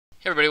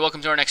Hey everybody, welcome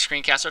to our next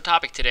screencast. Our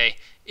topic today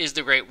is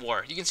the Great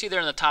War. You can see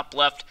there in the top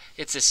left,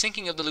 it's the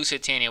sinking of the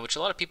Lusitania, which a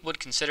lot of people would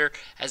consider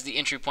as the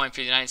entry point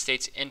for the United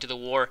States into the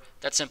war.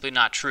 That's simply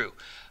not true.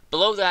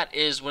 Below that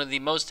is one of the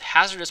most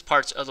hazardous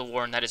parts of the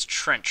war, and that is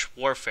trench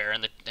warfare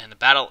and the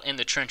battle in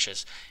the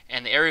trenches,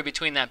 and the area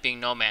between that being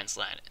no man's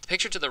land. The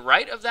picture to the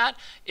right of that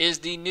is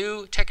the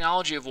new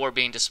technology of war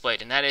being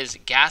displayed, and that is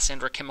gas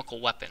and or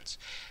chemical weapons.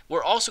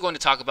 We're also going to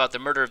talk about the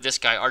murder of this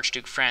guy,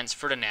 Archduke Franz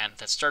Ferdinand,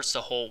 that starts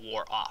the whole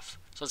war off.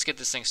 So let's get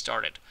this thing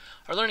started.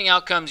 Our learning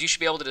outcomes, you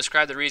should be able to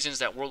describe the reasons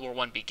that World War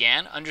I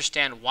began,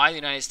 understand why the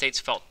United States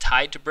felt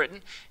tied to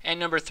Britain, and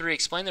number 3,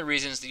 explain the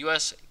reasons the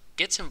U.S.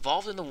 gets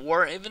involved in the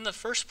war even in the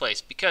first place,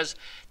 because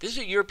this is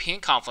a European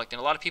conflict, and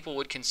a lot of people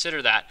would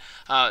consider that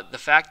the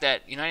fact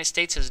that the United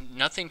States has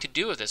nothing to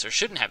do with this, or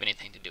shouldn't have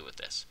anything to do with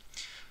this.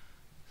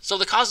 So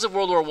the causes of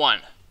World War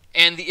I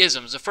and the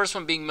isms, the first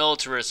one being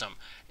militarism.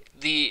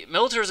 The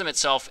militarism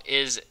itself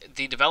is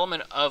the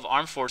development of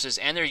armed forces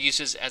and their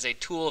uses as a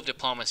tool of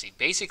diplomacy,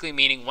 basically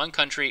meaning one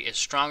country is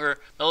stronger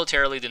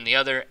militarily than the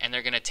other, and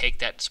they're going to take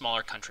that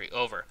smaller country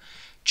over.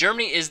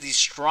 Germany is the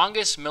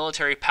strongest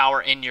military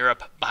power in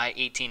Europe by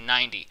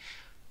 1890.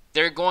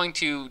 They're going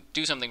to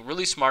do something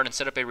really smart and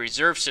set up a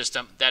reserve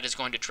system that is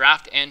going to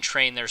draft and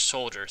train their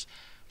soldiers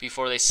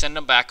before they send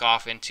them back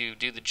off and to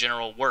do the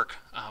general work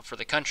for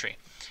the country.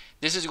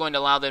 This is going to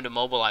allow them to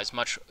mobilize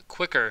much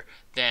quicker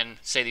than,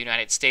 say, the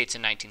United States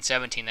in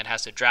 1917 that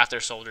has to draft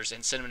their soldiers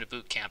and send them to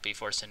boot camp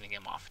before sending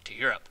them off to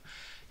Europe.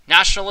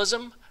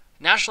 Nationalism.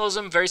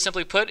 Nationalism, very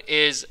simply put,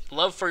 is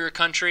love for your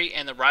country,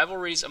 and the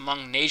rivalries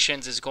among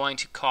nations is going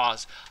to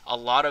cause a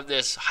lot of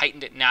this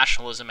heightened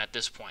nationalism at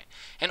this point.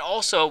 And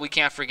also, we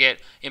can't forget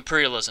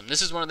imperialism.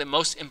 This is one of the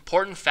most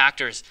important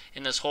factors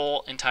in this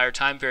whole entire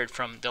time period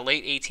from the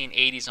late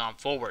 1880s on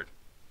forward.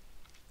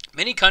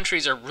 Many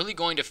countries are really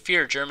going to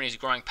fear Germany's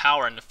growing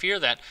power and to fear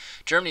that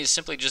Germany is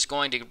simply just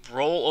going to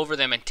roll over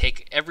them and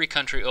take every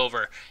country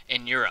over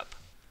in Europe.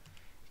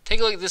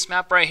 Take a look at this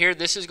map right here.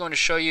 This is going to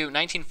show you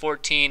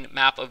 1914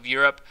 map of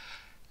Europe.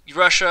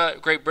 Russia,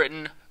 Great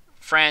Britain,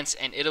 France,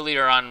 and Italy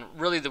are on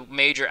really the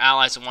major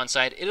allies on one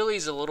side. Italy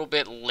is a little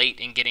bit late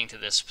in getting to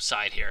this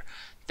side here.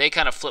 They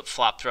kind of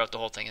flip-flop throughout the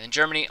whole thing. And then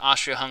Germany,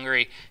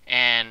 Austria-Hungary,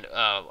 and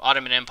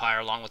Ottoman Empire,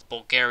 along with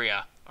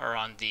Bulgaria, are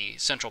on the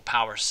Central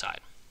Powers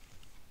side.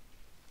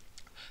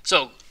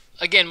 So,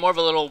 again, more of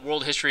a little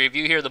world history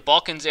review here. The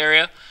Balkans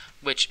area,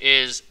 which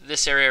is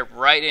this area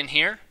right in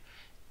here,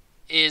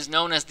 is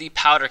known as the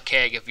powder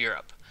keg of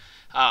Europe.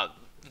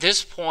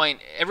 This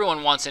point,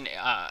 everyone wants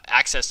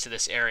access to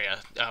this area.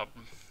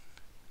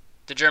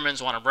 The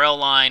Germans want a rail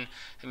line.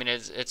 I mean,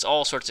 it's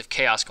all sorts of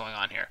chaos going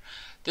on here.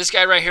 This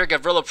guy right here,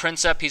 Gavrilo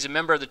Princip, he's a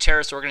member of the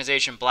terrorist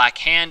organization Black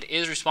Hand,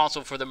 is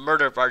responsible for the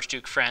murder of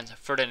Archduke Franz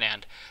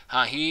Ferdinand.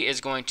 He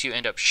is going to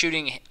end up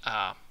shooting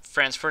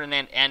Franz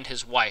Ferdinand and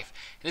his wife.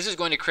 And this is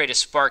going to create a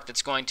spark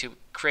that's going to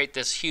create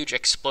this huge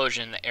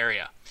explosion in the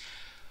area.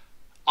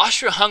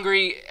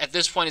 Austria-Hungary at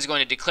this point is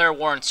going to declare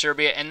war on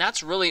Serbia, and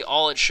that's really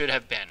all it should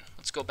have been.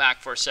 Let's go back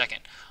for a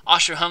second.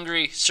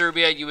 Austria-Hungary,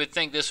 Serbia, you would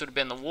think this would have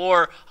been the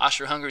war.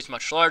 Austria-Hungary is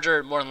much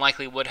larger, more than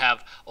likely would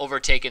have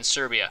overtaken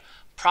Serbia.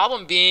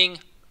 Problem being,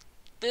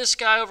 this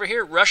guy over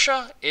here,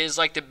 Russia, is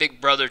like the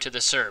big brother to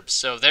the Serbs,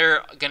 so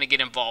they're going to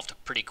get involved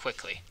pretty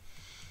quickly.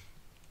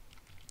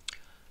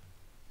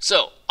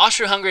 So,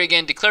 Austria-Hungary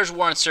again declares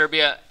war on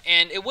Serbia,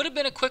 and it would have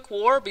been a quick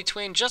war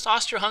between just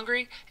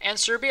Austria-Hungary and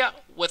Serbia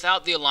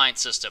without the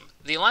alliance system.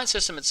 The alliance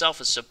system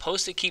itself is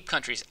supposed to keep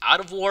countries out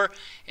of war.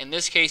 In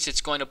this case, it's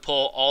going to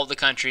pull all the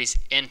countries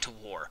into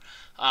war.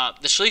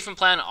 The Schlieffen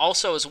Plan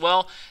also as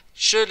well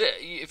should,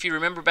 if you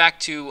remember back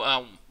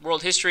to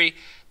world history,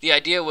 the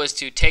idea was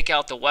to take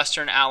out the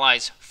Western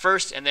allies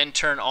first and then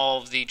turn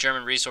all of the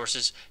German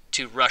resources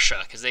to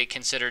Russia, because they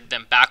considered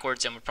them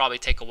backwards and would probably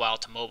take a while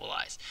to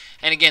mobilize.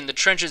 And again, the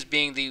trenches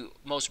being the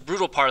most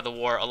brutal part of the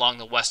war along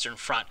the Western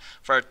Front,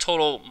 for a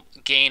total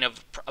gain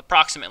of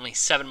approximately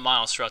 7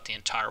 miles throughout the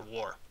entire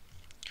war.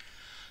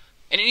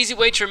 And an easy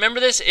way to remember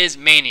this is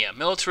mania: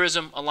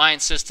 militarism,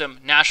 alliance system,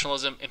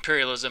 nationalism,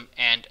 imperialism,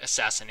 and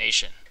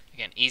assassination.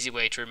 Again, easy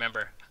way to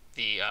remember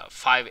the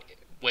 5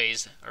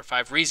 ways or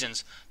 5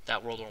 reasons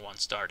that World War I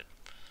started.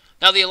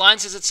 Now the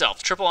alliances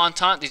itself, Triple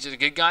Entente, these are the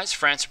good guys,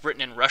 France,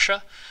 Britain, and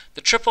Russia.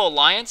 The Triple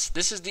Alliance,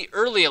 this is the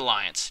early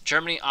alliance,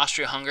 Germany,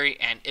 Austria-Hungary,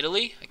 and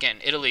Italy. Again,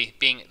 Italy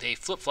being the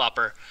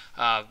flip-flopper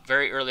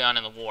very early on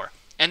in the war.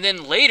 And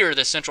then later,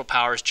 the Central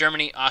Powers,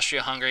 Germany,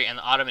 Austria-Hungary, and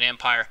the Ottoman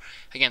Empire.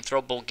 Again,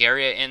 throw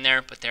Bulgaria in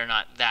there, but they're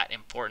not that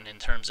important in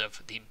terms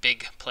of the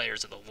big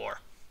players of the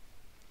war.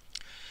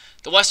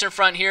 The Western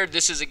Front here,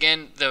 this is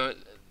again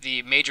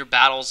the major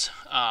battles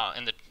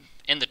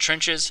in the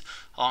trenches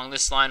along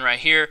this line right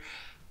here.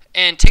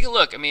 And take a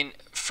look. I mean,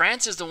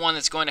 France is the one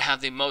that's going to have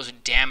the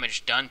most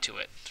damage done to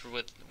it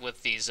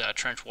with these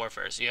trench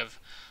warfares. You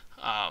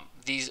have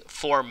these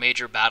 4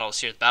 major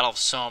battles here. The Battle of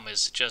Somme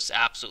is just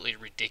absolutely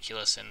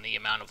ridiculous in the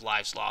amount of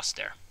lives lost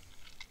there.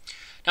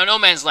 Now, no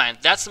man's land.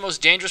 That's the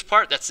most dangerous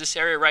part. That's this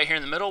area right here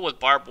in the middle with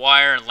barbed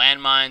wire and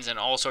landmines and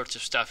all sorts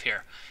of stuff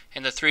here.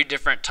 and the 3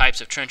 different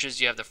types of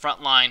trenches. You have the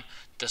front line,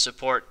 the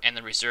support, and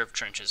the reserve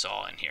trenches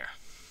all in here.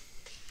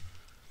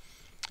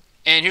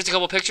 And here's a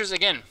couple pictures.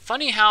 Again,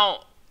 funny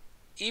how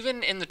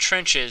even in the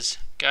trenches,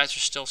 guys are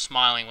still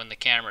smiling when the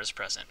camera is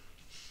present.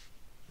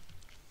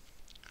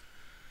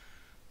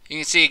 You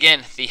can see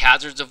again the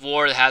hazards of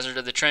war, the hazard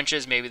of the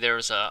trenches. Maybe there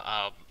was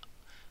a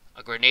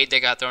grenade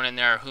that got thrown in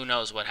there. Who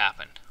knows what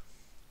happened?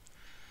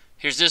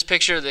 Here's this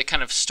picture, that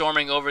kind of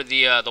storming over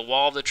the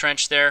wall of the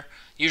trench there.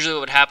 Usually what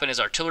would happen is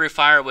artillery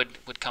fire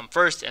would come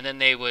first, and then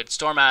they would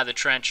storm out of the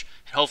trench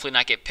and hopefully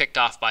not get picked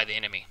off by the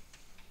enemy.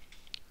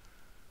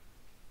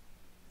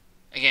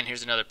 Again,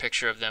 here's another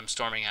picture of them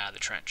storming out of the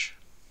trench.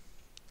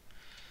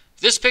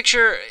 This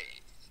picture,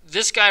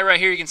 this guy right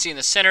here you can see in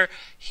the center,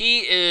 he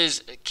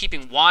is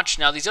keeping watch.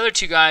 Now these other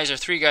 2 guys or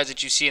 3 guys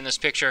that you see in this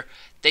picture,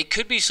 they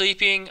could be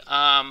sleeping.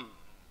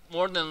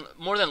 More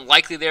than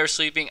likely they're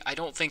sleeping. I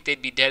don't think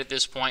they'd be dead at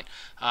this point.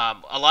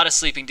 A lot of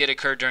sleeping did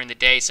occur during the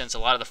day since a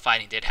lot of the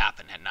fighting did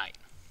happen at night.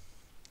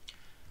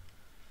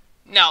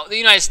 Now, the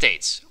United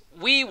States,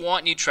 we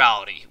want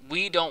neutrality.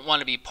 We don't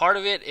want to be part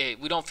of it.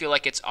 We don't feel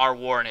like it's our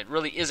war, and it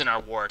really isn't our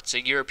war. It's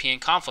a European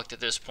conflict at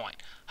this point.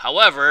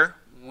 However,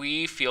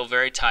 we feel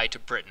very tied to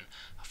Britain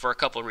for a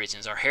couple of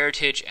reasons. Our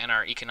heritage and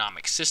our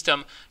economic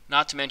system,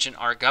 not to mention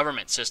our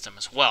government system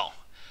as well.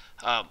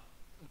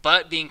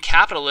 But being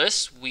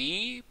capitalists,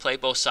 we play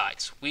both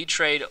sides. We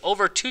trade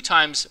over 2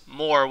 times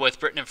more with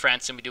Britain and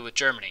France than we do with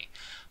Germany.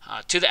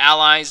 To the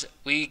Allies,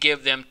 we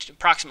give them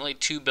approximately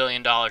 $2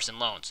 billion in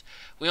loans.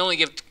 We only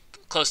give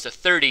close to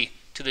 30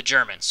 to the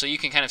Germans, so you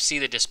can kind of see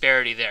the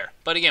disparity there.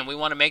 But again, we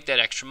want to make that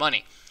extra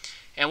money.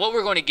 And what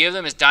we're going to give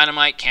them is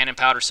dynamite, cannon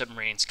powder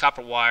submarines,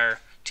 copper wire,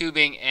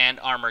 tubing, and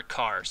armored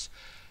cars.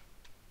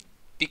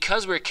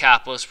 Because we're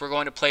capitalists, we're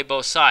going to play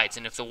both sides.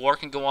 And if the war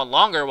can go on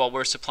longer while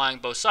we're supplying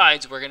both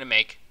sides, we're going to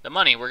make the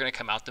money. We're going to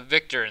come out the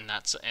victor in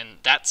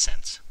that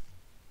sense.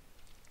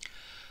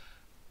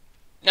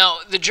 Now,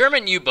 the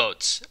German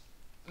U-boats.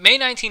 May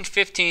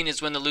 1915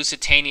 is when the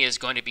Lusitania is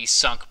going to be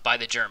sunk by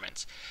the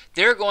Germans.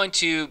 They're going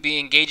to be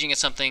engaging in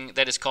something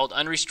that is called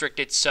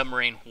unrestricted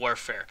submarine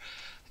warfare.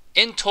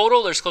 In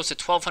total, there's close to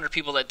 1,200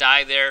 people that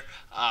die there,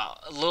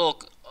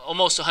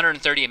 almost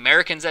 130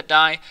 Americans that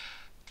die.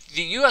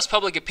 The U.S.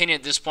 public opinion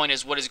at this point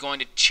is what is going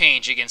to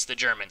change against the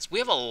Germans. We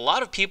have a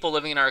lot of people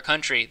living in our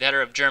country that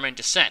are of German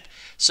descent.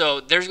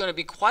 So there's going to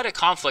be quite a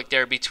conflict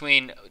there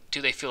between,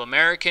 do they feel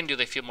American, do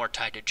they feel more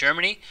tied to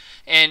Germany?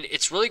 And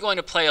it's really going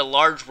to play a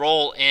large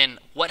role in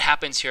what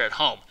happens here at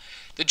home.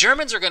 The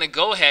Germans are going to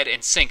go ahead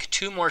and sink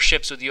 2 more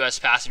ships with U.S.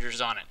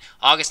 passengers on it.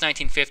 August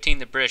 1915,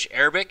 the British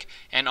Arabic,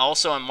 and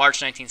also in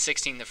March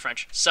 1916, the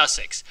French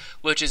Sussex,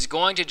 which is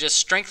going to just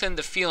strengthen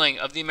the feeling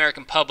of the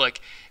American public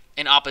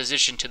in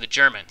opposition to the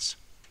Germans.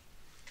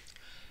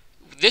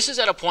 This is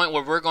at a point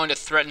where we're going to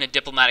threaten a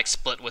diplomatic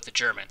split with the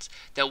Germans,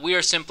 that we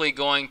are simply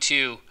going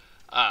to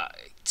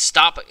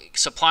stop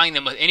supplying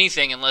them with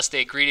anything unless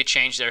they agree to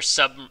change their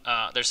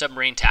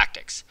submarine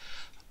tactics.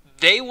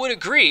 They would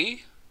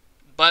agree,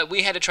 but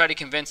we had to try to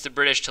convince the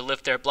British to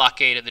lift their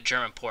blockade of the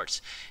German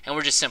ports, and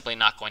we're just simply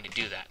not going to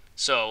do that.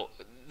 So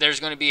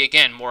there's going to be,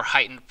 again, more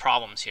heightened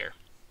problems here.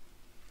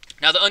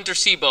 Now, the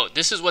undersea boat.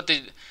 This is what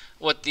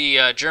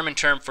the German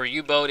term for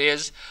U-boat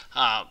is.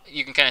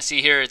 You can kind of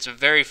see here it's a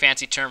very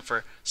fancy term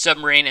for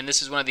submarine, and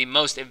this is one of the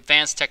most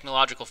advanced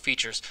technological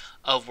features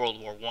of World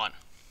War I.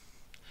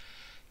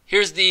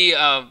 Here's the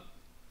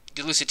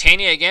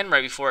Lusitania again,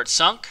 right before it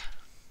sunk.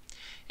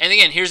 And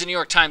again, here's the New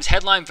York Times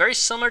headline, very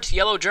similar to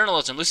yellow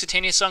journalism.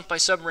 Lusitania sunk by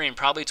submarine,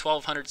 probably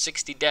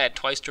 1,260 dead,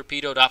 twice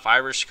torpedoed off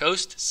Irish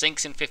coast,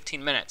 sinks in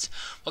 15 minutes.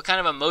 What kind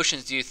of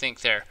emotions do you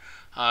think there?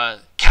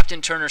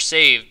 Captain Turner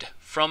saved,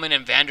 Froman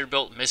and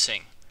Vanderbilt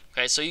missing.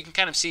 Okay, so you can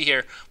kind of see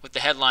here with the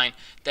headline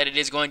that it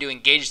is going to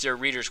engage their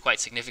readers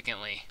quite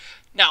significantly.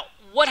 Now,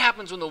 what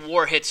happens when the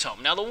war hits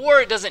home? Now, the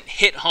war doesn't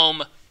hit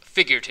home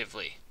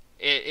figuratively.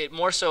 It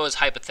more so is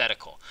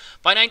hypothetical.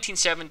 By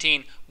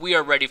 1917, we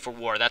are ready for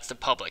war. That's the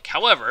public.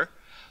 However,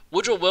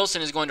 Woodrow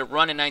Wilson is going to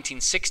run in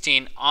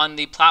 1916 on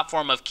the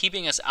platform of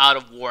keeping us out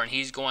of war, and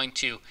he's going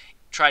to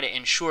try to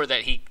ensure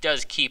that he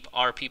does keep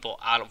our people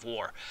out of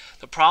war.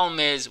 The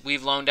problem is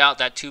we've loaned out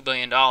that $2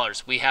 billion.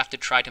 We have to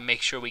try to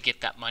make sure we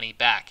get that money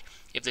back.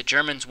 If the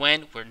Germans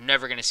win, we're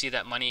never going to see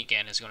that money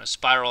again. It's going to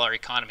spiral our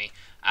economy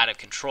out of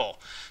control.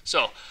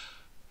 So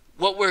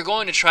what we're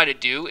going to try to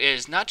do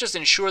is not just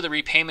ensure the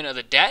repayment of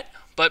the debt,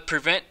 but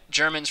prevent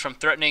Germans from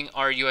threatening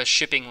our U.S.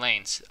 shipping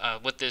lanes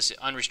with this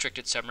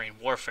unrestricted submarine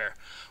warfare.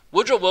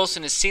 Woodrow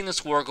Wilson has seen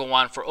this war go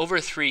on for over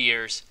 3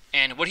 years,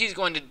 and what he's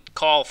going to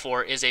call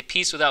for is a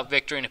peace without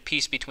victory and a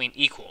peace between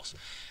equals.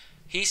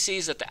 He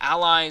sees that the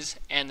Allies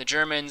and the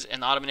Germans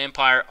and the Ottoman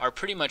Empire are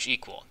pretty much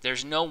equal.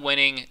 There's no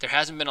winning. There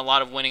hasn't been a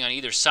lot of winning on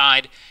either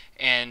side,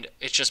 and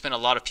it's just been a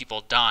lot of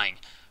people dying.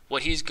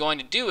 What he's going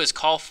to do is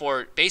call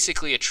for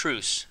basically a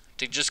truce,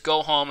 to just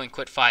go home and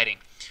quit fighting.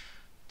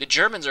 The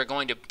Germans are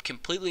going to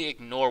completely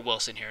ignore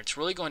Wilson here. It's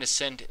really going to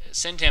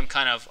send him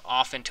kind of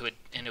off into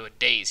a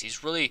daze.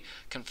 He's really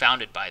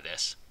confounded by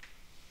this.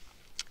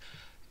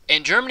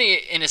 And Germany,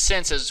 in a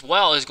sense as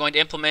well, is going to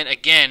implement,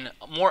 again,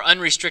 more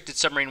unrestricted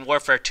submarine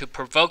warfare to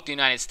provoke the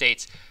United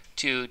States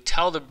to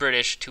tell the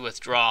British to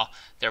withdraw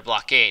their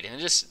blockade.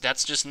 And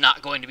that's just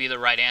not going to be the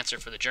right answer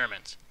for the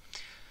Germans.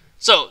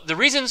 So, the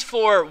reasons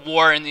for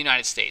war in the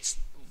United States.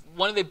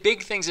 One of the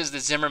big things is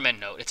the Zimmermann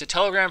Note. It's a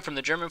telegram from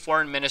the German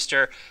foreign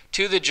minister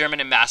to the German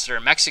ambassador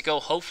in Mexico.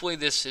 Hopefully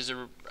this is,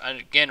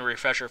 again, a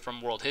refresher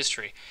from world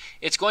history.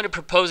 It's going to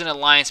propose an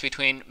alliance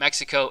between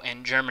Mexico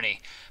and Germany.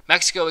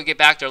 Mexico would get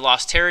back their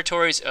lost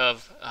territories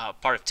of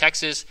part of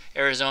Texas,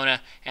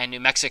 Arizona, and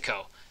New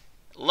Mexico.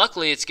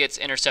 Luckily, it gets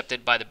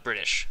intercepted by the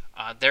British.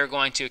 They're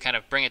going to kind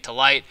of bring it to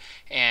light,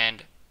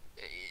 and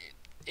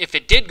if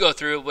it did go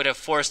through, it would have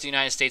forced the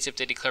United States, if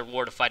they declared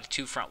war, to fight a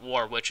two-front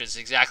war, which is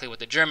exactly what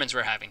the Germans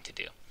were having to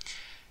do.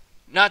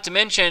 Not to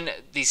mention,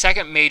 the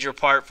second major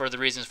part for the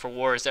reasons for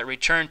war is that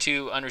return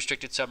to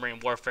unrestricted submarine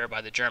warfare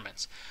by the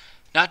Germans.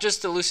 Not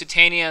just the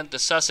Lusitania, the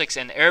Sussex,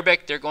 and the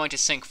Arabic, they're going to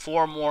sink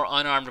 4 more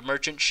unarmed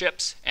merchant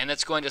ships, and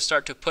that's going to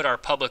start to put our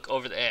public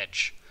over the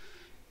edge.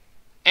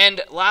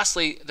 And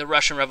lastly, the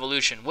Russian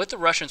Revolution. With the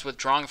Russians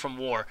withdrawing from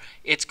war,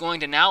 it's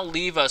going to now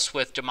leave us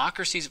with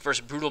democracies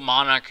versus brutal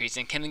monarchies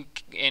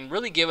and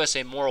really give us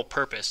a moral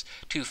purpose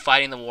to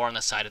fighting the war on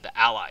the side of the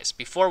Allies.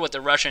 Before, with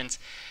the Russians,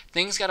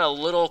 things got a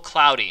little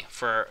cloudy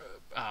for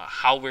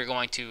how we're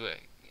going to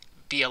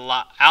be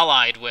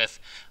allied with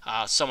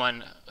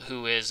someone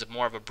who is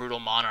more of a brutal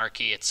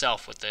monarchy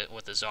itself with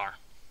the Tsar.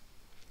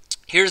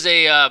 Here's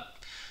a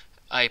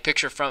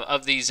picture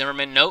of the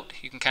Zimmermann Note.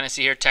 You can kind of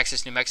see here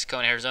Texas, New Mexico,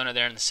 and Arizona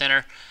there in the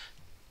center.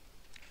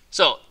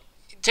 So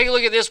take a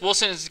look at this.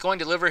 Wilson is going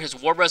to deliver his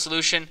war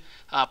resolution.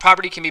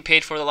 Property can be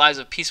paid for, the lives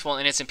of peaceful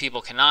and innocent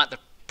people cannot. The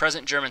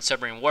present German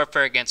submarine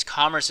warfare against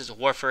commerce is a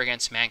warfare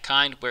against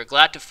mankind. We are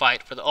glad to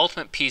fight for the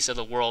ultimate peace of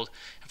the world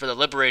and for the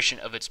liberation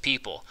of its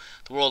people.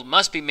 The world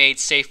must be made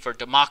safe for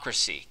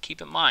democracy. Keep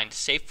in mind,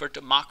 safe for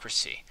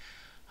democracy.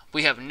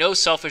 We have no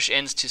selfish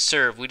ends to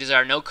serve. We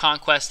desire no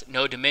conquest,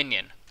 no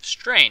dominion.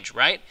 Strange,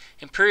 right?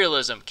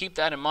 Imperialism, keep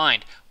that in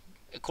mind.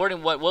 According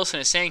to what Wilson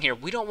is saying here,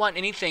 we don't want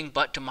anything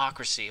but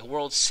democracy, a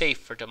world safe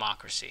for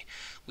democracy.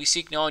 We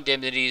seek no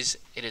indemnities.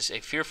 It is a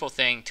fearful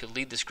thing to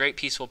lead this great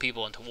peaceful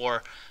people into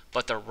war,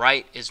 but the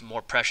right is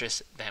more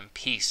precious than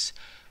peace.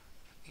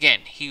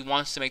 Again, he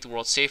wants to make the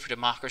world safe for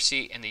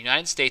democracy, and the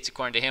United States,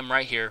 according to him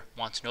right here,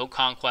 wants no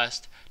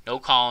conquest, no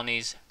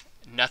colonies,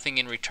 nothing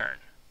in return.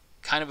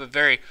 Kind of a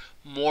very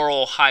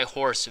moral, high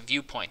horse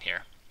viewpoint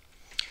here.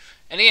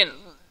 And again,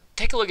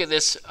 take a look at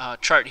this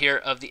chart here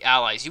of the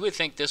Allies. You would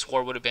think this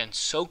war would have been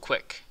so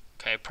quick,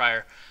 okay,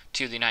 prior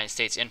to the United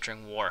States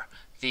entering war.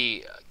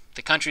 The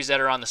countries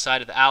that are on the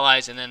side of the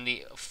Allies, and then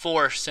the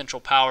 4 central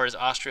powers,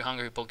 Austria,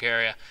 Hungary,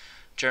 Bulgaria,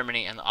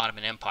 Germany, and the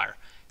Ottoman Empire.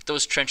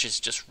 Those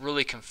trenches just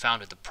really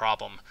confounded the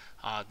problem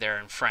there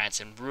in France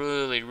and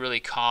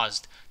really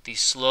caused the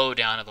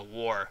slowdown of the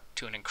war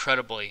to an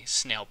incredibly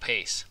snail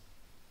pace.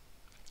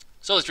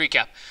 So let's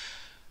recap.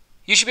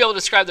 You should be able to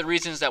describe the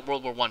reasons that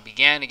World War I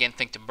began. Again,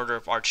 think the murder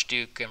of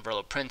Archduke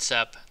Gavrilo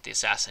Princip, the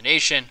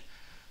assassination.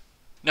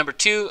 Number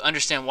 2,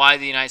 understand why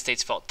the United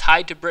States felt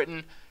tied to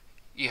Britain.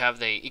 You have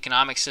the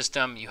economic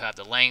system, you have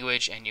the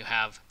language, and you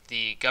have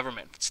the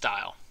government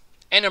style.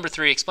 And number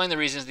 3, explain the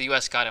reasons the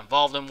U.S. got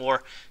involved in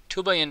war.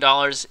 $2 billion,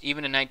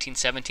 even in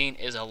 1917,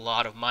 is a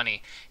lot of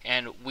money,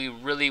 and we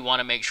really want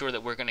to make sure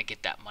that we're going to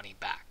get that money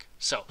back.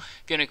 So,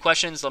 if you have any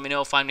questions, let me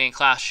know. Find me in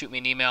class, shoot me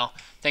an email.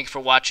 Thanks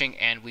for watching,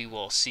 and we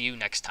will see you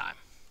next time.